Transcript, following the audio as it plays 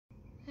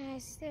I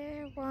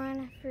still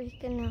wanna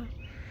freaking know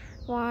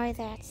why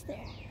that's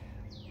there.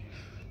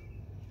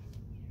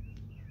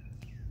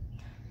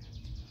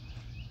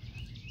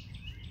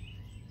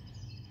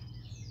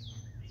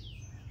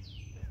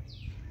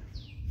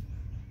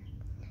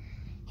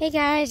 Hey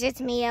guys,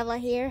 it's me, Ella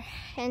here,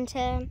 and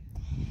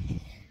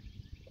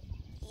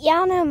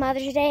y'all know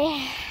Mother's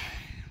Day.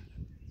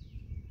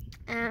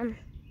 I'm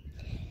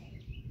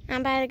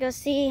about to go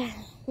see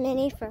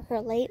Minnie for her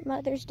late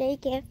Mother's Day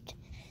gift.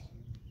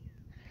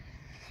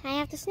 I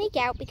have to sneak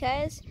out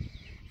because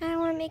I don't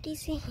want Mickey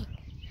seeing.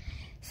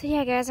 So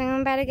yeah, guys,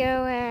 I'm about to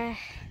go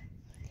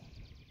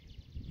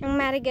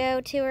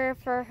to her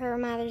for her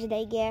Mother's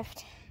Day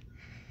gift.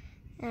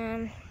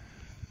 I'm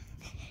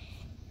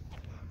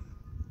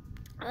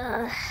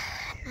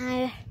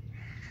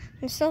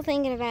still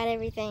thinking about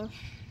everything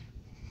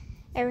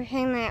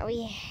that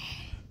we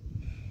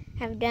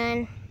have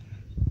done.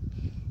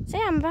 So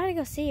yeah, I'm about to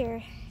go see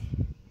her,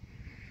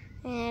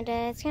 and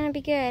it's gonna be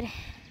good.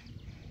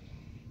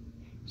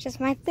 Just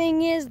my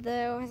thing is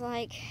though, it's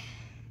like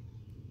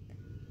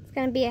it's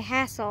gonna be a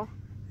hassle,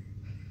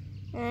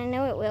 and I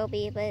know it will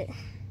be, but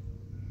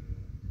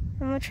I'm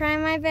gonna try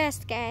my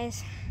best,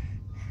 guys.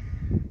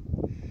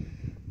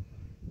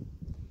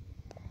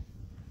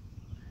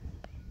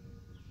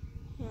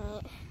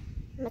 Alright,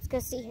 let's go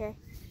see her.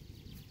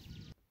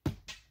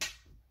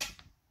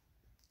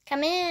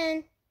 Come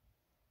in.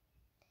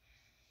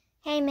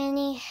 Hey,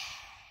 Minnie.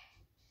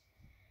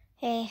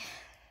 Hey.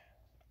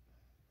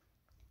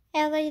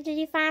 Ellie, did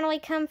you finally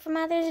come for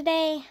Mother's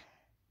Day?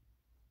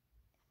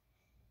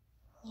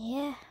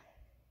 Yeah.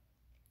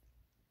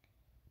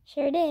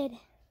 Sure did.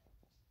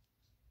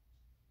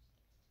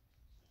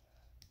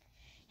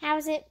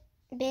 How's it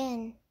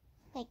been?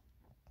 Like,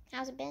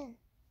 how's it been?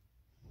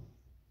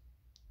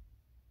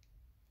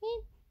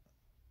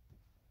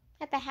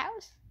 At the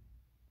house?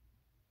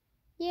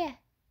 Yeah.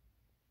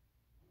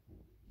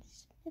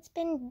 It's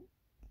been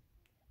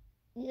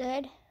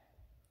good.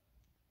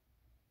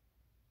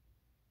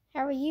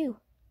 How are you?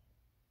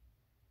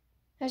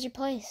 How's your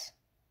place?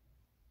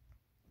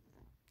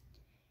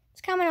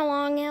 It's coming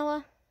along,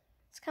 Ella.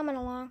 It's coming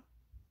along.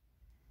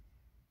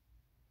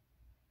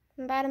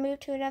 I'm about to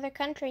move to another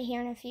country here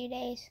in a few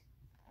days.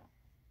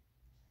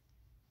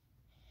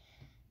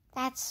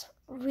 That's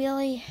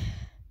really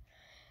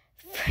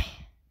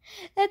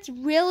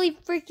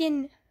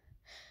freaking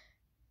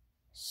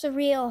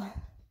surreal.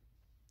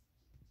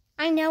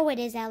 I know it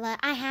is, Ella.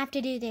 I have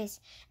to do this.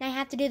 And I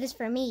have to do this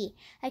for me,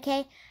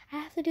 okay? I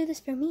have to do this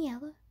for me,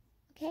 Ella,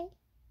 okay?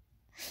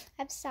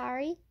 I'm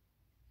sorry.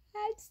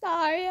 I'm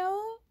sorry,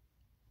 Ella.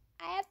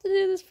 I have to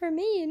do this for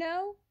me, you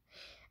know?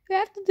 I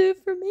have to do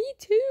it for me,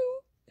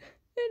 too,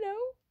 you know?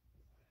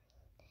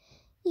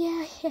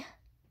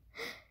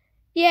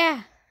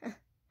 Yeah.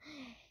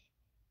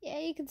 Yeah,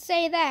 you could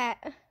say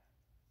that.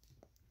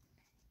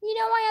 You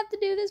know I have to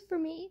do this for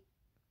me.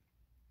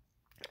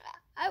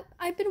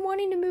 I've been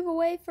wanting to move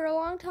away for a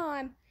long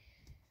time.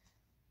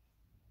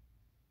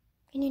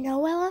 And you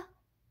know, Ella?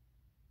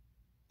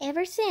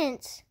 Ever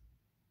since,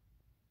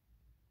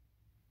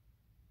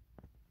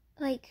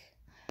 like,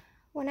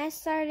 when I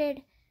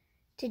started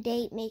to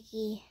date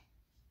Mickey,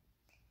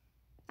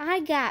 I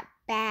got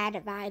bad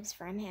vibes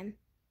from him.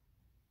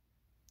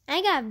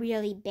 I got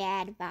really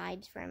bad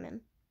vibes from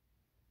him.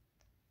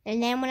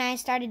 And then when I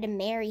started to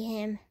marry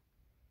him,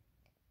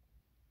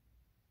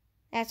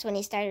 that's when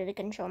he started to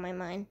control my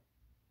mind.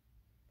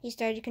 He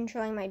started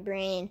controlling my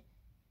brain.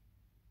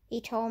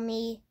 He told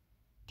me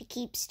to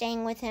keep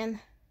staying with him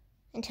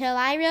until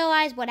I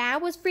realized what I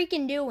was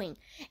freaking doing.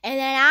 And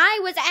then I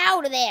was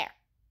out of there.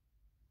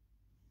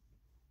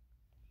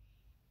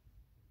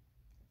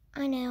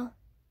 I know.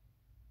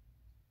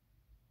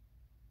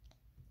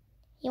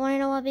 You want to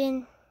know what I've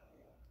been,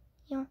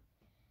 you know?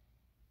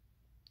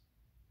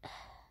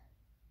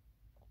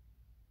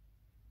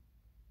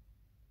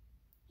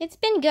 It's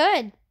been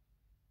good.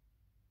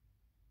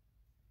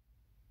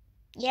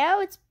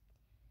 Yeah, it's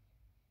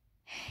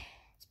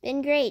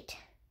been great.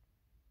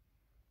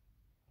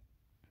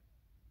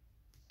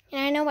 And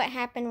I know what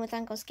happened with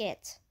Uncle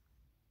Skits.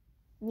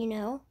 You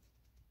know?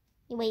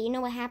 Wait, you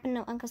know what happened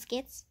to Uncle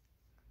Skits?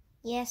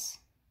 Yes.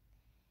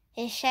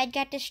 His shed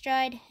got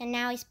destroyed, and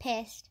now he's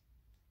pissed.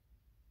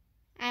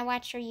 I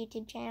watched your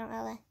YouTube channel,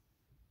 Ella.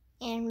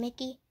 And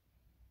Mickey,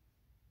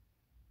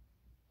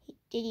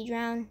 did he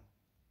drown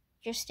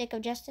your stick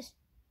of justice?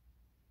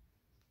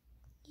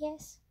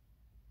 Yes,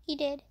 he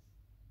did.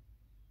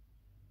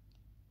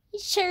 He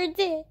sure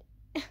did.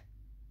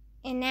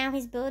 And now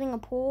he's building a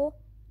pool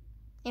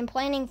and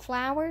planting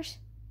flowers.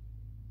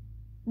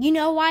 You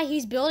know why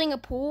he's building a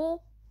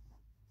pool?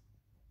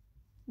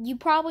 You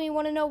probably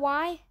want to know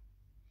why?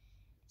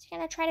 Is he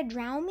going to try to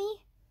drown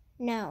me?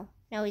 No,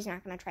 he's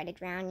not going to try to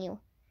drown you.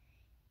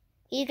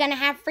 He's going to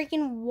have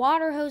freaking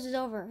water hoses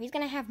over. He's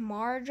going to have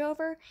Marge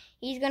over.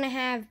 He's going to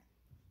have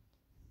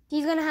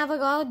like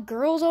all the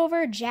girls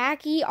over,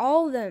 Jackie,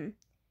 all of them.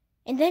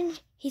 And then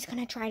he's going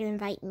to try to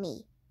invite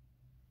me.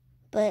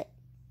 But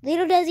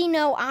little does he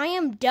know I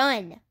am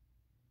done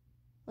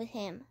with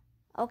him,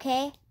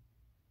 okay?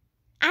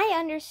 I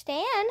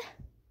understand.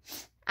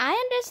 I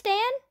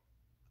understand.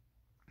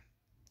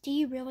 Do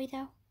you really,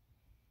 though?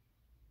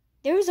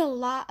 There's a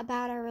lot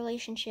about our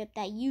relationship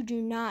that you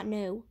do not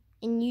know,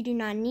 and you do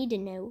not need to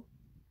know.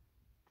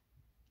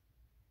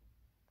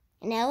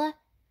 And Ella,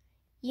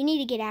 you need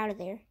to get out of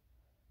there.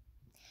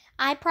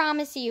 I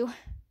promise you,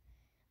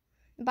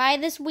 by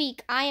this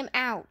week, I am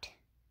out.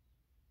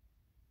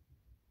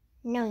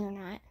 No, you're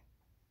not.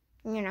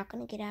 You're not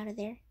going to get out of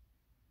there.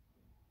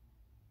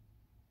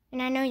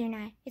 And I know you're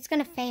not. It's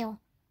going to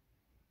fail.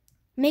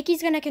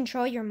 Mickey's going to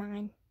control your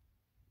mind.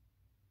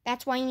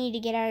 That's why you need to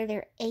get out of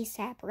there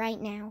ASAP, right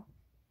now.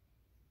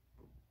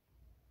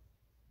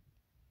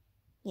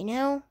 You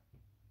know,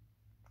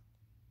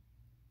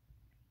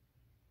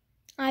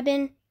 I've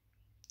been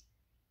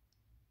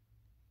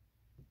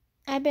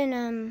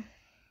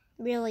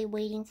really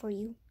waiting for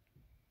you.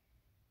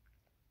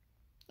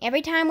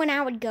 Every time when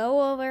I would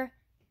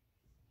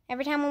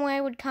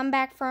come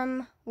back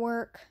from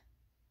work,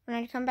 when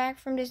I'd come back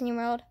from Disney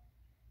World,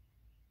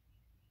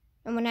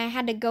 and when I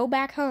had to go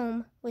back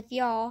home with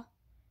y'all,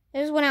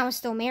 this is when I was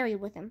still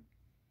married with him.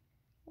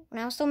 When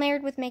I was still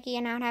married with Mickey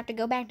and I would have to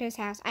go back to his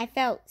house, I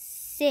felt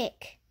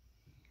sick.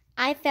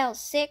 I felt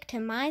sick to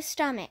my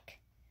stomach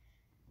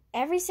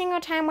every single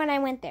time when I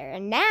went there.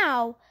 And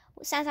now,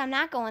 since I'm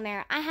not going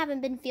there, I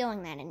haven't been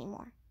feeling that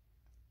anymore.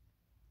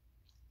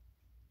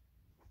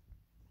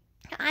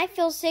 I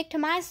feel sick to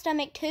my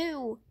stomach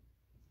too.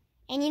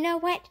 And you know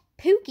what?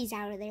 Pookie's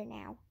out of there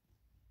now.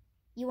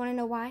 You want to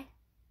know why?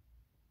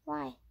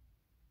 Why?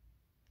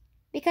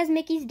 Because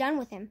Mickey's done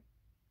with him.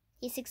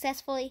 He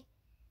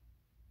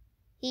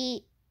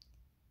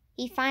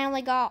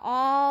finally got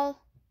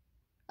all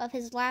of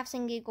his laughs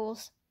and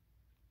giggles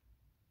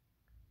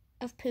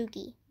of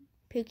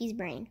Pookie's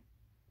brain.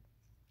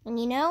 And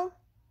you know,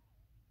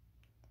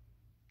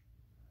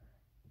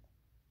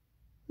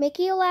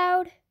 Mickey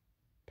allowed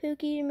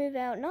Pookie to move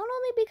out, not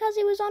only because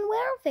he was on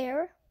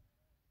welfare,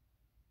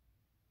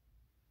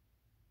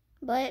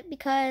 but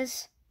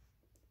because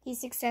he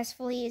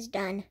successfully is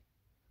done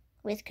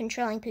with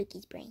controlling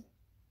Pookie's brain.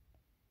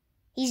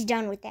 He's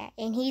done with that,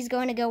 and he's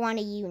going to go on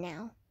to you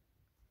now.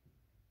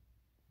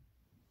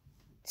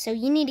 So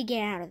you need to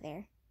get out of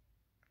there.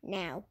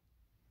 Now.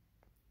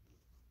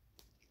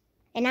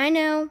 And I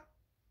know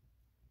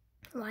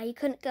why you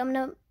couldn't come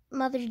to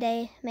Mother's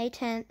Day, May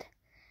 10th,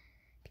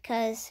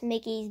 because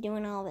Mickey's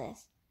doing all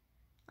this.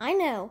 I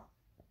know,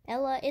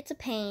 Ella, it's a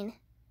pain.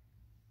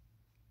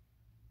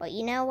 But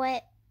you know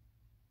what?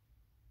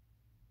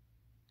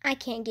 I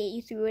can't get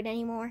you through it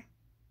anymore.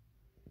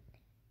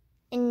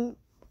 And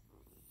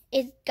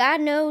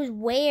God knows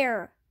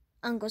where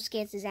Uncle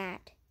Skits is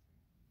at.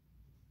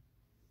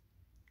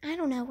 I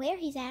don't know where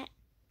he's at.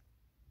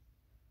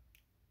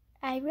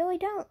 I really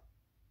don't.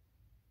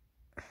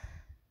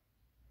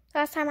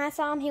 Last time I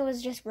saw him, he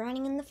was just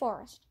running in the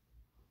forest.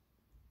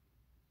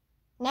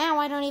 Now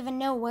I don't even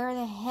know where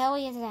the hell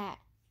he is at.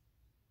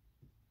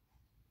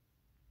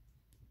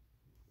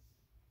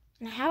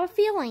 And I have a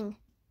feeling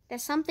that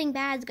something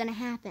bad's gonna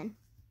happen.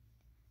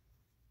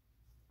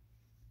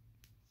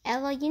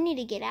 Ella, you need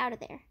to get out of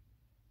there.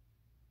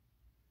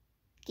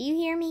 Do you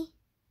hear me?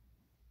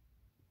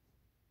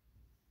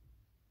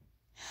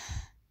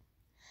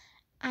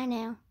 I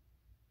know.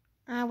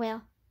 I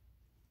will.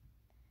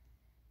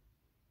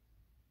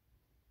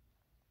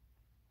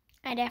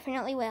 I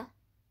definitely will.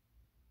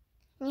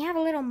 And you have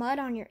a little mud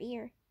on your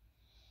ear.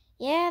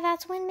 Yeah,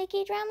 that's when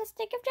Mickey drowned the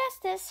stick of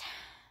justice.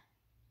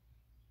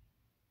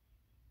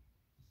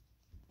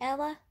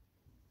 Ella,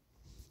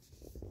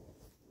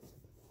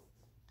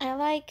 I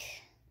like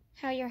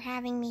how you're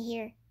having me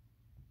here.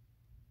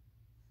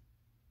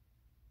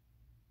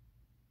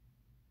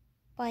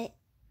 But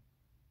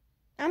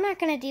I'm not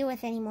going to deal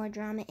with any more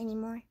drama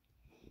anymore.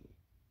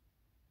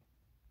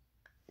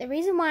 The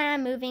reason why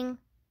I'm moving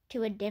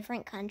to a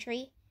different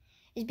country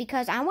is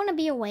because I want to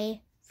be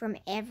away from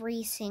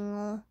every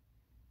single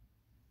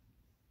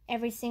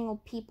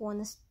people in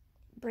this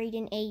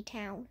Braden A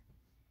town.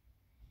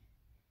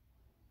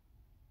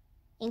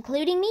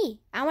 Including me.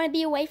 I want to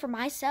be away from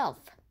myself.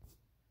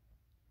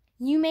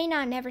 You may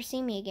not never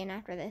see me again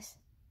after this.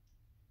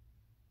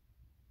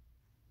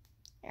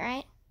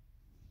 Alright?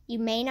 You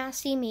may not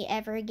see me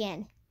ever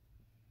again.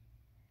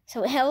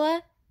 So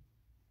Ella,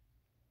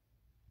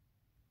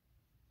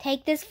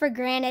 take this for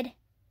granted.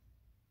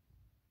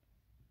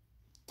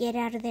 Get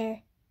out of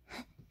there.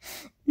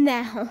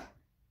 Now.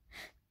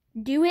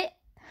 Do it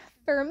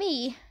for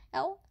me,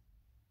 Ella.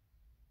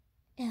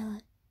 Ella,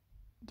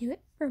 do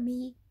it for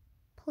me,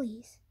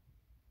 please.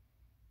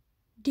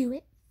 Do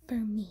it for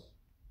me.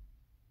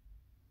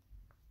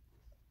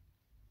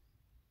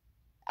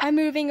 I'm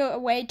moving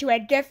away to a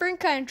different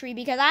country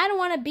because I don't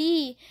want to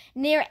be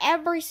near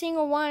every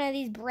single one of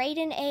these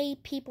Braden A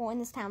people in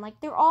this town.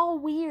 Like, they're all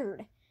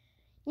weird.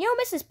 You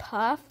know Mrs.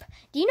 Puff?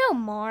 Do you know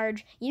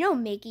Marge? You know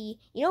Mickey?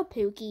 You know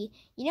Pookie?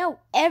 You know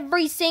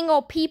every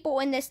single people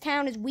in this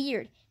town is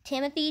weird.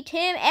 Timothy,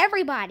 Tim,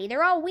 everybody.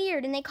 They're all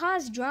weird and they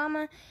cause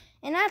drama.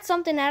 And that's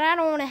something that I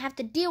don't want to have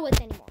to deal with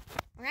anymore.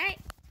 Alright?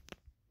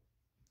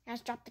 I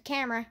just dropped the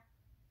camera.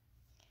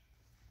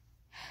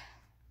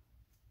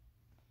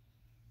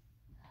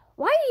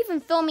 Why are you even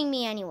filming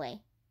me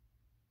anyway?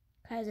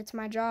 Because it's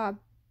my job.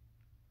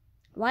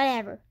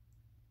 Whatever.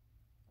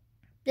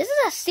 This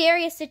is a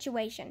serious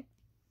situation.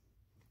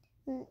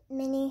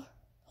 Minnie,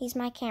 he's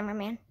my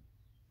cameraman.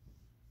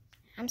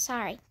 I'm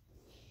sorry.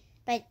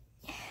 But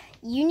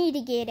you need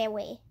to get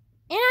away.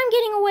 And I'm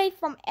getting away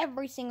from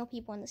every single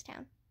people in this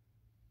town.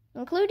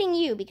 Including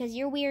you, because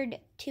you're weird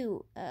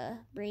too,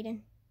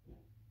 Brayden.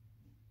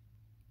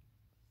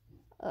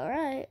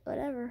 Alright,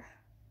 whatever.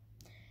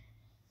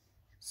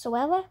 So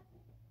Ella?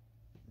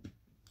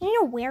 You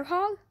know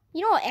werehog?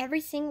 You know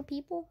every single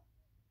people?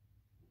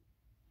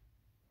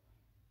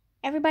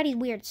 Everybody's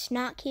weird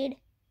snot kid.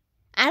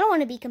 I don't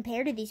want to be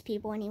compared to these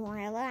people anymore,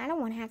 Ella. I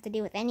don't want to have to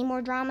deal with any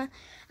more drama.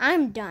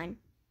 I'm done.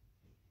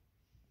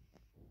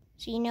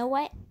 So you know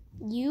what?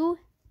 You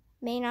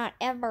may not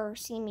ever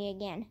see me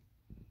again.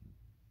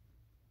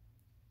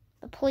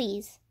 But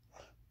please,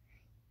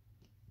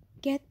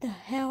 get the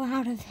hell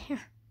out of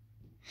there.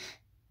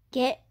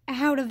 Get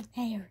out of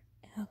there,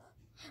 Ella,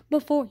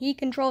 before he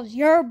controls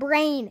your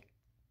brain.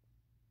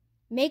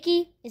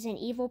 Mickey is an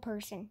evil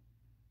person.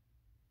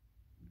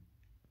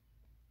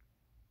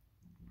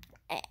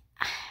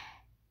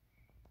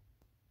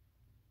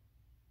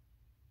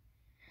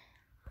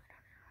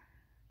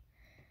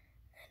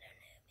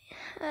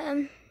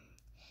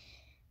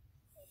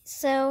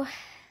 So,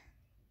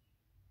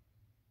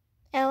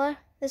 Ella,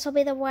 this will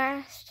be the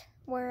last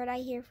word I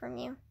hear from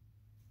you.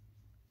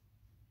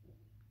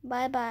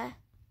 Bye-bye.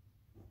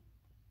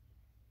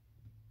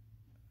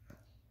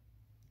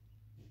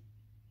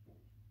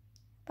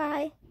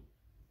 Bye.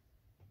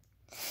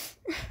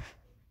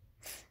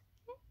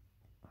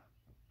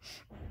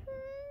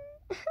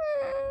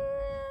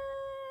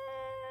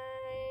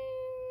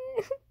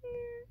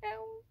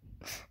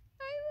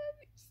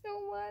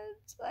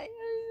 I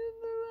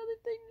don't know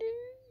anything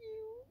near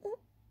you.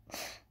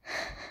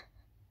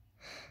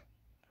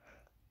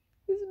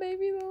 This may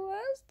be the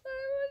last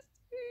time I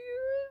see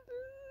you.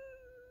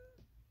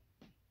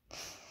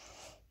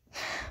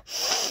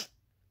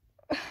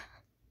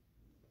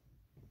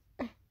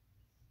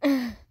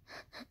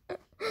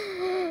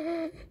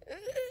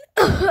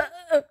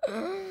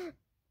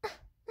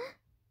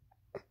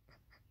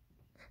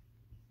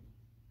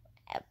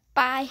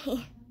 Bye.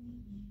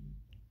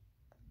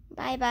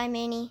 Bye-bye,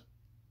 Minnie.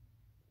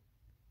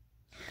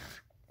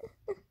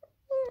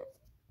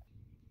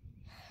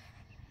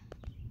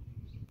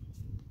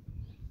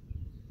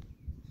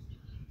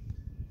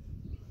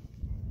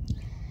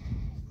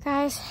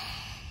 Guys,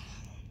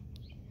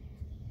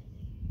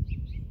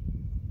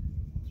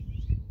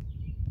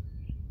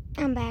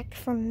 I'm back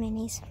from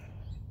Minnie's.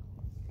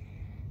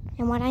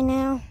 And what I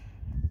know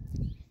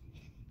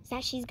is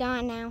that she's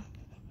gone now.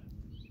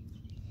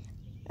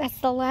 That's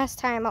the last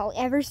time I'll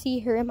ever see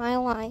her in my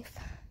life.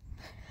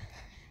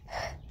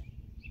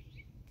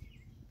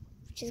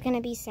 Which is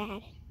gonna be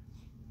sad.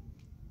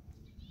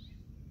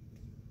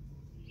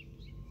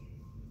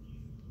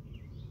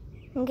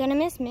 I'm gonna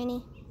miss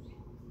Minnie.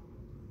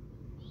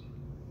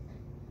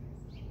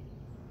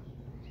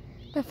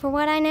 But for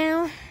what I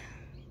know,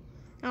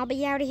 I'll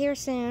be out of here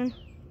soon.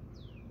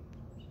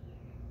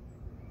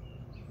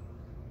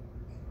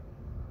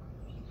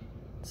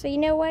 So you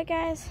know what,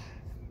 guys?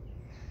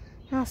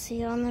 I'll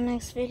see you on the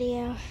next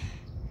video.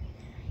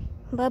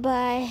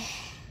 Bye-bye.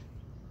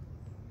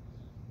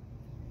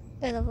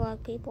 They're the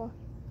vlog people.